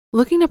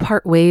Looking to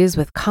part ways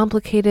with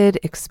complicated,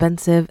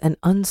 expensive, and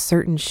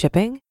uncertain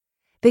shipping?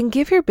 Then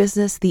give your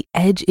business the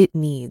edge it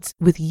needs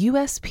with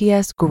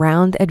USPS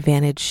Ground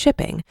Advantage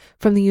shipping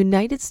from the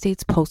United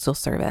States Postal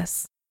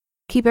Service.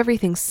 Keep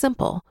everything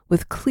simple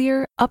with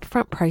clear,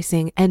 upfront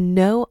pricing and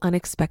no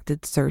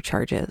unexpected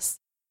surcharges.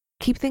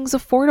 Keep things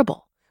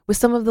affordable with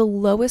some of the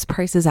lowest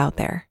prices out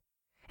there.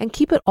 And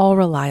keep it all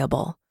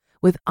reliable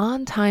with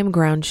on-time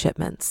ground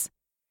shipments.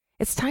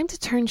 It's time to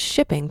turn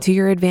shipping to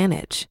your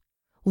advantage.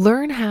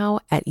 Learn how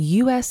at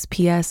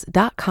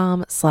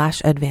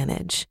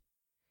USPS.com/advantage.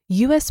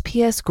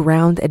 USPS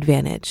Ground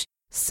Advantage.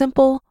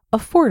 Simple,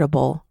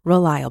 affordable,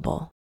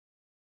 reliable.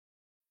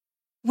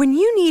 When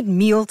you need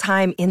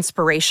mealtime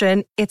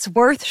inspiration, it's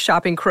worth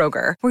shopping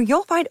Kroger, where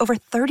you'll find over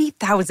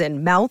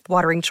 30,000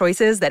 mouth-watering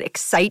choices that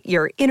excite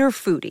your inner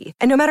foodie.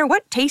 And no matter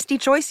what tasty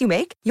choice you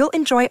make, you'll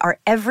enjoy our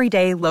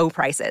everyday low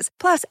prices,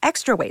 plus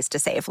extra ways to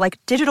save, like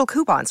digital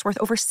coupons worth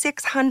over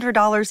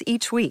 $600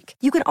 each week.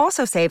 You can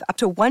also save up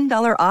to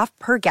 $1 off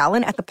per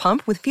gallon at the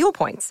pump with fuel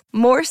points.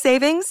 More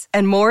savings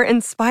and more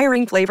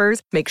inspiring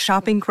flavors make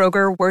shopping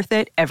Kroger worth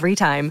it every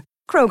time.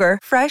 Kroger,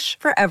 fresh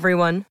for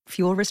everyone.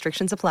 Fuel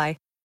restrictions apply.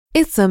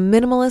 It's a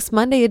Minimalist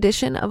Monday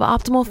edition of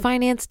Optimal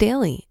Finance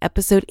Daily,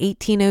 episode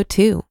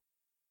 1802.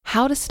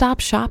 How to Stop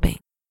Shopping.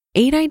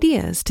 8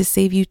 Ideas to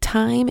Save You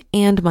Time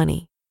and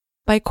Money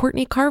by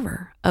Courtney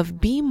Carver of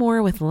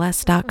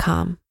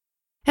BeMoreWithLess.com.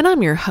 And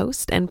I'm your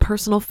host and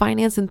personal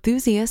finance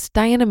enthusiast,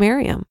 Diana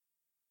Merriam.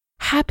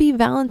 Happy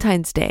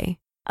Valentine's Day,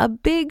 a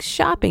big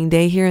shopping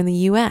day here in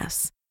the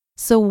US.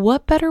 So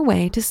what better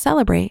way to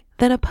celebrate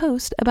than a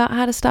post about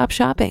how to stop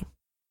shopping?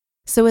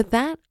 So with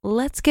that,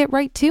 let's get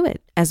right to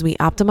it as we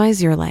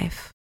optimize your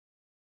life.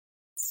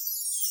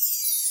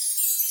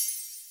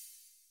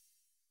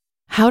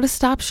 How to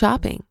Stop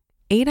Shopping.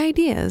 8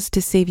 Ideas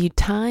to Save You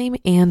Time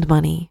and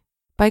Money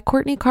by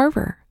Courtney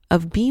Carver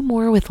of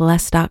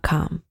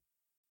BeMoreWithLess.com.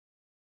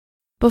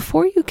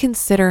 Before you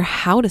consider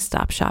how to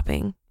stop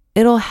shopping,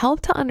 it'll help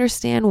to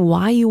understand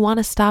why you want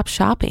to stop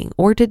shopping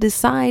or to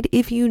decide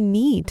if you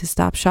need to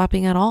stop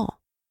shopping at all.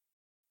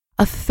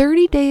 A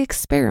 30-day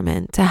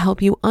experiment to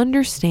help you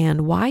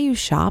understand why you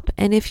shop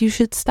and if you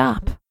should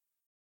stop.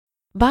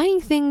 Buying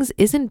things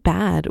isn't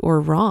bad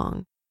or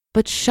wrong,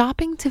 but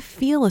shopping to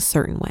feel a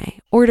certain way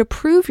or to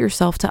prove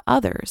yourself to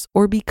others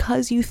or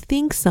because you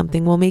think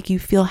something will make you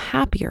feel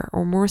happier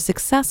or more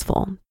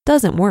successful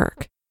doesn't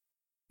work.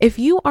 If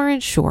you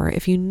aren't sure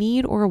if you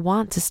need or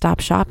want to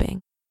stop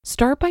shopping,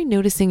 start by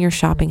noticing your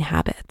shopping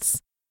habits.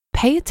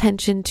 Pay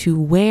attention to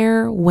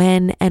where,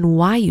 when, and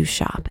why you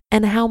shop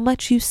and how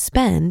much you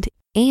spend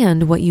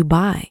and what you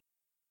buy.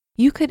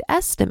 You could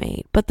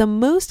estimate, but the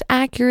most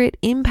accurate,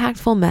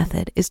 impactful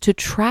method is to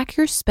track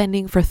your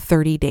spending for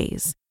 30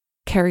 days.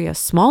 Carry a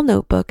small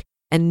notebook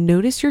and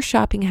notice your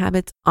shopping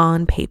habits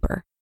on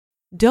paper.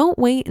 Don't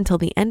wait until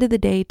the end of the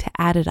day to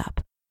add it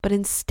up, but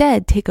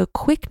instead take a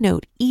quick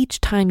note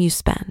each time you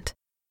spend.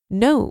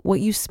 Note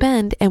what you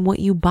spend and what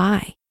you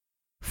buy.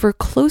 For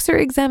closer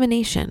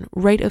examination,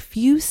 write a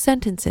few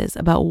sentences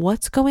about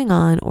what's going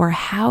on or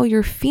how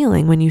you're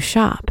feeling when you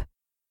shop.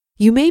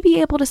 You may be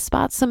able to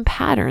spot some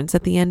patterns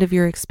at the end of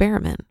your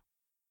experiment.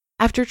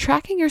 After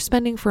tracking your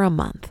spending for a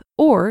month,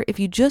 or if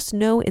you just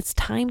know it's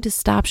time to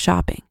stop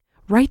shopping,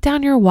 write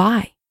down your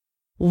why.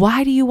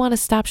 Why do you want to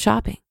stop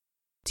shopping?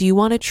 Do you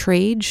want to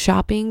trade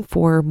shopping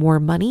for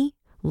more money,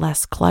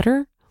 less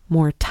clutter,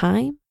 more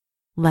time,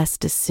 less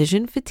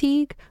decision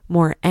fatigue,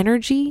 more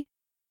energy?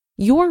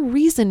 Your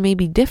reason may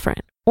be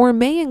different or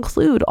may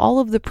include all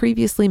of the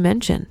previously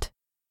mentioned.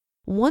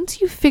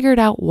 Once you've figured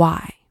out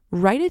why,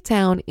 write it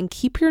down and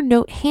keep your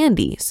note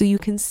handy so you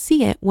can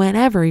see it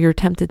whenever you're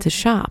tempted to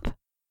shop.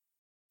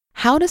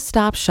 How to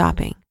Stop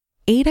Shopping.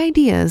 8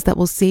 Ideas that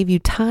will save you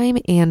time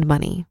and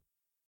money.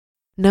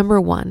 Number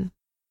 1,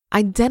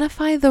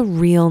 identify the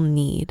real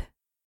need.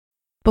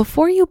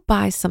 Before you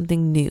buy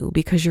something new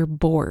because you're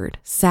bored,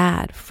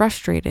 sad,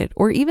 frustrated,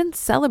 or even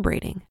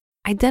celebrating,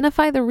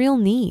 identify the real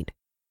need.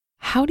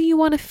 How do you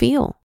want to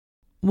feel?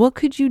 What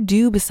could you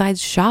do besides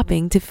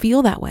shopping to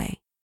feel that way?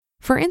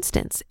 For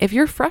instance, if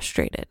you're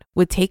frustrated,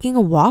 would taking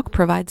a walk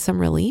provide some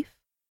relief?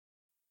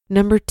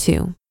 Number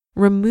 2,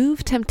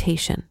 remove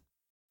temptation.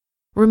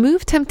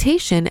 Remove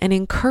temptation and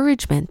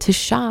encouragement to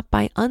shop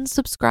by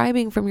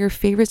unsubscribing from your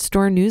favorite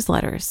store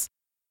newsletters.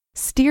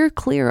 Steer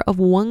clear of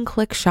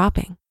one-click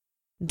shopping.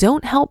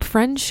 Don't help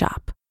friends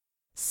shop.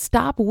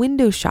 Stop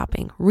window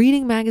shopping,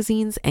 reading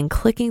magazines, and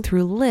clicking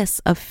through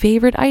lists of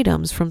favorite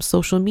items from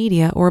social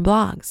media or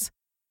blogs.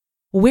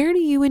 Where do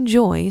you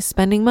enjoy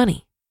spending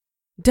money?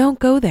 Don't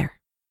go there.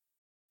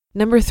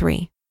 Number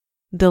 3,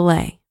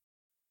 delay.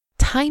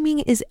 Timing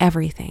is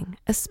everything,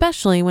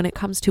 especially when it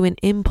comes to an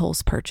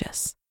impulse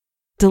purchase.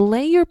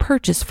 Delay your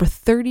purchase for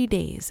 30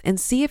 days and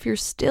see if you're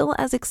still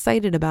as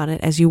excited about it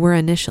as you were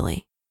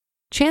initially.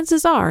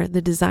 Chances are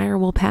the desire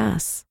will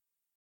pass.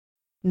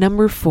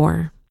 Number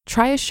 4,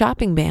 try a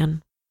shopping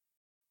ban.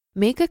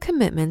 Make a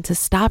commitment to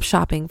stop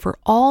shopping for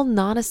all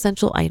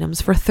non-essential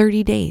items for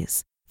 30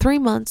 days, 3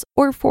 months,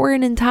 or for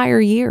an entire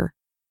year.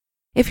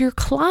 If your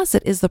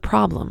closet is the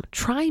problem,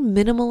 try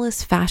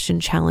Minimalist Fashion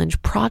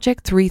Challenge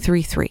Project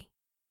 333.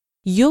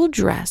 You'll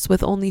dress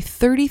with only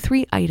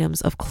 33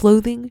 items of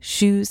clothing,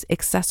 shoes,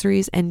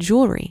 accessories, and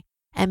jewelry,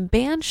 and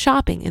ban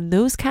shopping in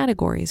those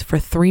categories for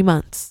 3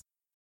 months.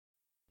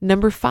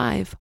 Number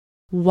 5,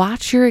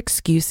 watch your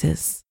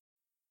excuses.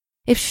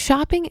 If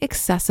shopping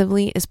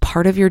excessively is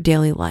part of your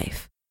daily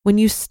life, when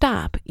you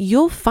stop,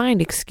 you'll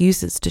find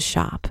excuses to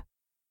shop.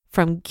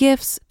 From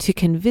gifts to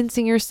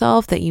convincing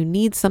yourself that you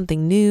need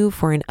something new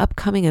for an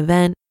upcoming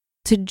event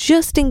to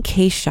just in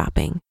case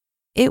shopping,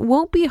 it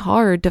won't be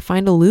hard to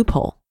find a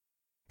loophole.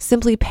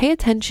 Simply pay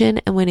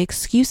attention, and when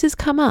excuses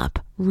come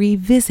up,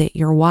 revisit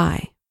your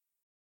why.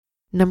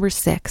 Number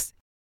 6,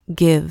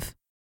 give.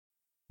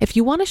 If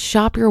you want to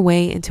shop your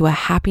way into a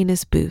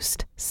happiness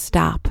boost,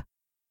 stop.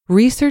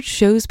 Research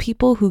shows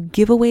people who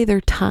give away their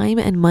time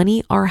and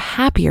money are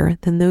happier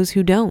than those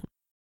who don't.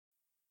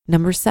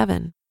 Number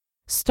 7,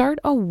 start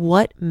a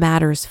What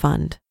Matters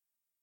fund.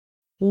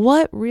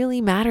 What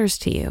really matters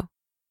to you?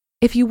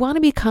 If you want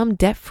to become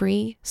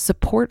debt-free,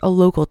 support a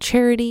local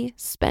charity,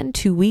 spend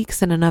 2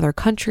 weeks in another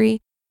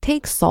country,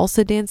 take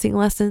salsa dancing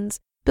lessons,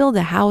 build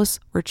a house,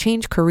 or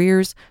change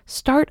careers,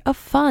 start a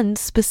fund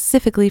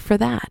specifically for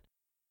that.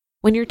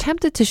 When you're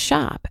tempted to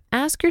shop,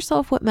 ask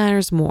yourself what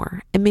matters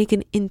more and make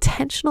an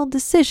intentional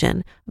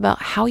decision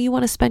about how you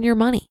want to spend your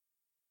money.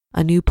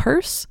 A new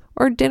purse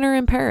or dinner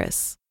in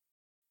Paris?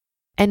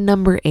 And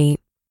number 8,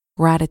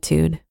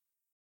 gratitude.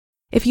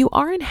 If you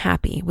aren't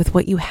happy with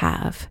what you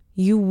have,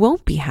 you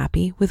won't be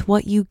happy with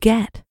what you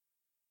get.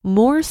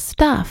 More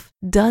stuff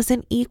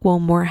doesn't equal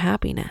more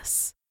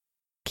happiness.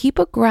 Keep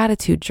a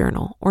gratitude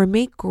journal or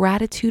make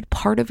gratitude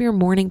part of your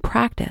morning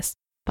practice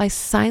by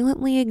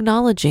silently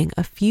acknowledging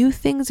a few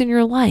things in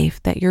your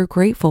life that you're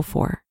grateful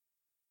for.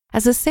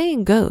 As the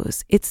saying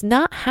goes, it's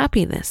not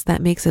happiness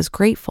that makes us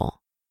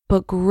grateful,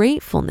 but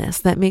gratefulness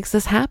that makes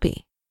us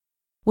happy.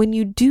 When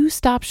you do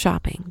stop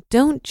shopping,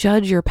 don't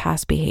judge your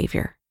past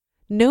behavior.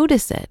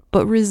 Notice it,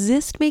 but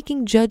resist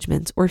making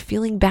judgments or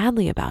feeling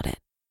badly about it.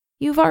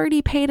 You've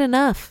already paid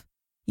enough.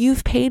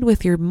 You've paid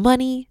with your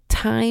money,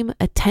 time,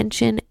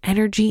 attention,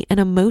 energy, and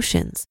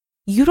emotions.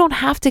 You don't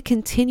have to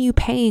continue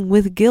paying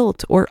with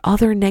guilt or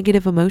other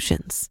negative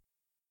emotions.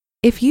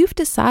 If you've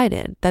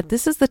decided that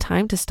this is the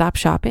time to stop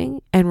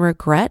shopping and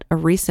regret a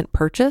recent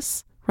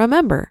purchase,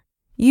 remember,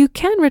 you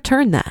can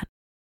return that.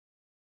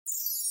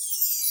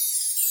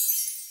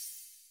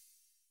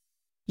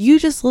 You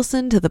just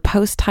listened to the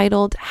post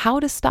titled How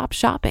to Stop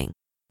Shopping,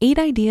 8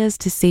 Ideas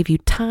to Save You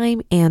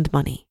Time and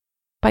Money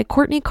by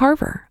Courtney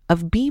Carver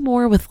of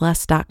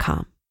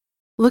BeMoreWithLess.com.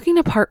 Looking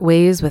to part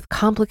ways with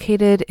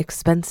complicated,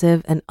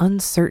 expensive, and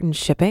uncertain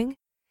shipping?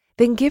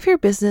 Then give your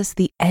business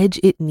the edge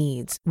it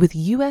needs with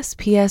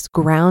USPS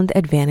Ground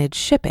Advantage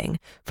shipping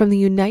from the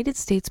United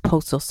States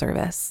Postal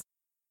Service.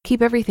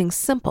 Keep everything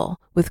simple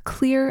with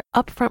clear,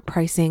 upfront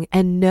pricing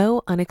and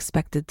no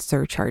unexpected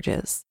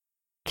surcharges.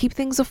 Keep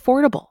things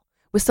affordable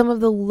with some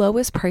of the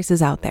lowest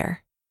prices out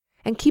there.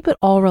 And keep it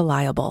all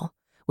reliable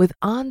with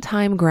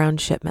on-time ground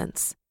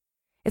shipments.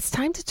 It's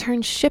time to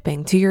turn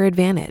shipping to your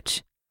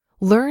advantage.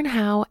 Learn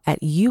how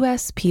at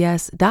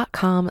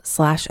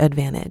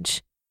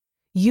USPS.com/advantage.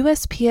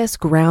 USPS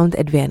Ground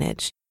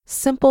Advantage.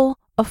 Simple,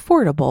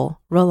 affordable,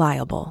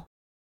 reliable.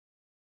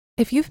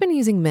 If you've been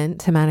using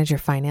Mint to manage your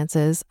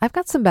finances, I've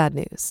got some bad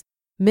news.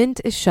 Mint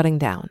is shutting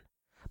down.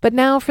 But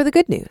now for the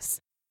good news.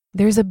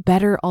 There's a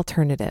better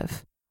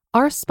alternative.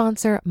 Our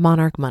sponsor,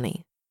 Monarch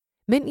Money.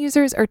 Mint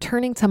users are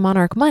turning to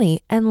Monarch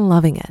Money and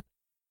loving it.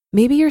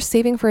 Maybe you're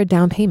saving for a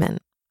down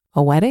payment,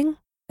 a wedding,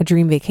 a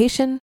dream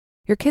vacation,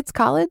 your kid's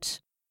college?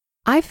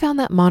 I've found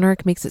that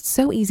Monarch makes it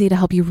so easy to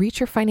help you reach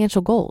your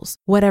financial goals,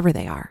 whatever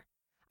they are.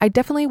 I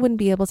definitely wouldn't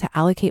be able to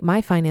allocate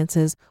my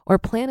finances or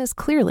plan as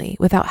clearly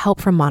without help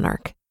from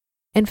Monarch.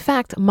 In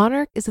fact,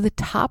 Monarch is the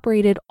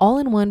top-rated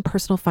all-in-one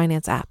personal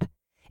finance app.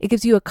 It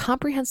gives you a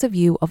comprehensive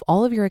view of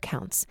all of your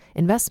accounts,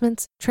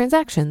 investments,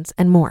 transactions,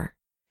 and more.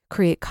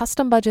 Create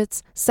custom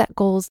budgets, set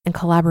goals, and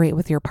collaborate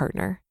with your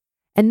partner.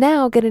 And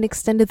now get an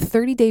extended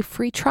 30-day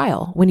free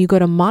trial when you go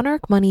to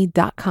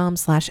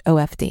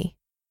monarchmoney.com/OFD.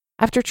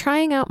 After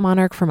trying out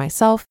Monarch for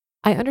myself,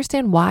 I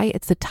understand why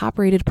it's the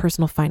top-rated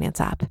personal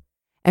finance app.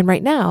 And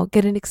right now,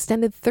 get an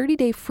extended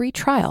 30-day free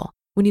trial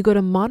when you go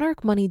to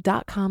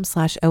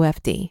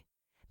monarchmoney.com/OFD.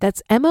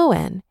 That's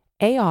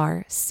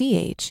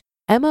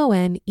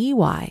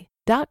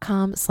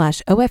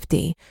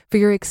monarchmoney.com/OFD for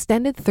your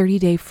extended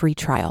 30-day free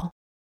trial.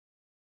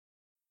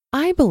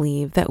 I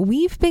believe that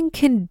we've been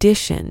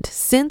conditioned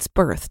since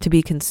birth to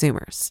be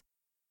consumers.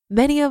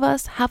 Many of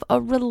us have a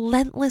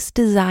relentless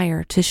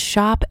desire to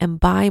shop and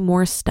buy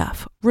more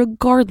stuff,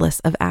 regardless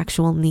of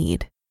actual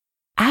need.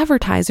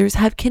 Advertisers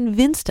have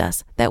convinced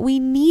us that we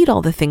need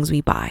all the things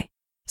we buy.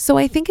 So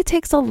I think it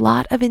takes a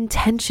lot of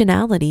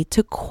intentionality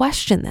to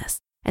question this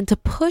and to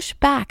push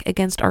back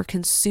against our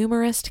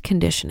consumerist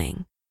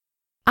conditioning.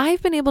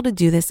 I've been able to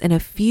do this in a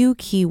few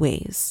key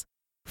ways.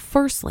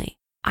 Firstly,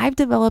 I've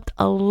developed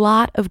a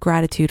lot of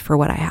gratitude for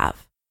what I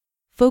have.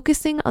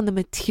 Focusing on the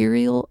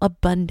material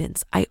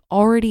abundance I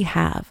already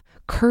have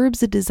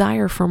curbs a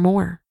desire for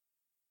more.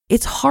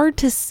 It's hard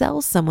to sell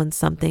someone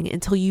something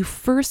until you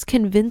first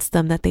convince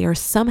them that they are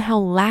somehow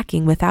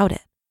lacking without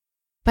it.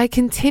 By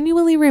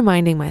continually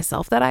reminding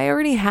myself that I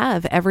already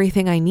have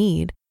everything I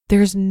need,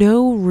 there's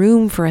no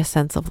room for a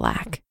sense of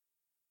lack.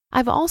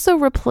 I've also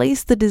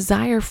replaced the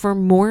desire for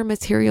more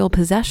material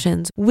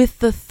possessions with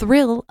the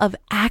thrill of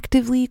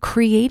actively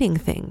creating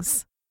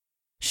things.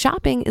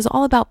 Shopping is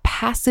all about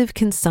passive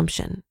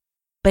consumption,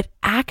 but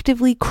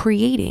actively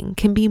creating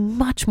can be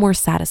much more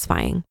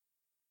satisfying.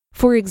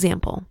 For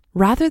example,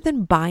 rather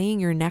than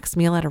buying your next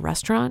meal at a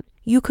restaurant,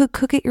 you could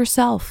cook it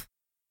yourself.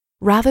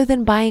 Rather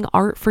than buying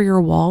art for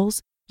your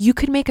walls, you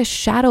could make a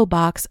shadow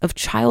box of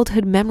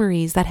childhood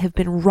memories that have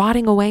been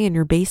rotting away in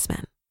your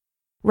basement.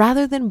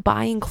 Rather than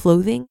buying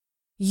clothing,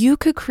 you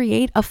could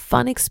create a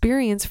fun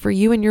experience for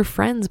you and your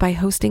friends by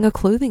hosting a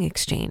clothing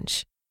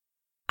exchange.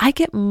 I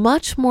get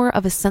much more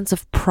of a sense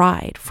of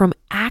pride from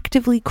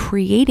actively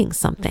creating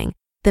something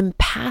than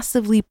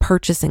passively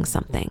purchasing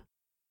something.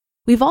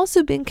 We've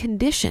also been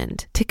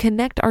conditioned to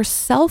connect our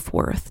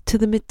self-worth to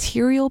the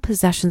material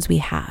possessions we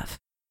have.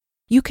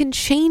 You can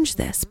change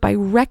this by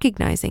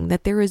recognizing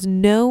that there is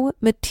no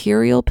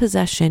material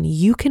possession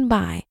you can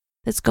buy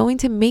that's going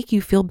to make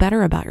you feel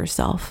better about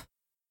yourself.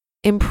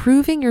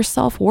 Improving your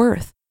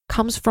self-worth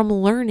comes from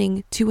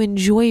learning to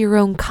enjoy your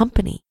own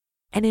company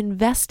and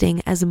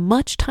investing as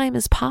much time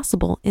as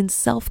possible in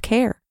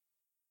self-care.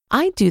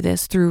 I do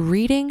this through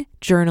reading,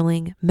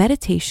 journaling,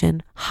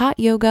 meditation, hot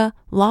yoga,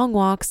 long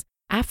walks,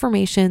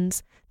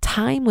 affirmations,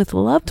 time with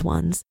loved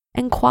ones,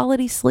 and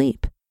quality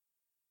sleep.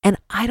 And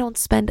I don't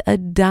spend a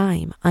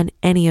dime on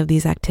any of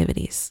these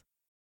activities.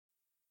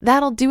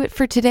 That'll do it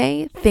for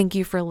today. Thank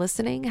you for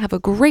listening. Have a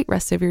great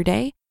rest of your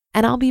day,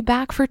 and I'll be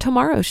back for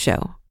tomorrow's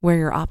show, where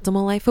your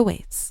optimal life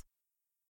awaits.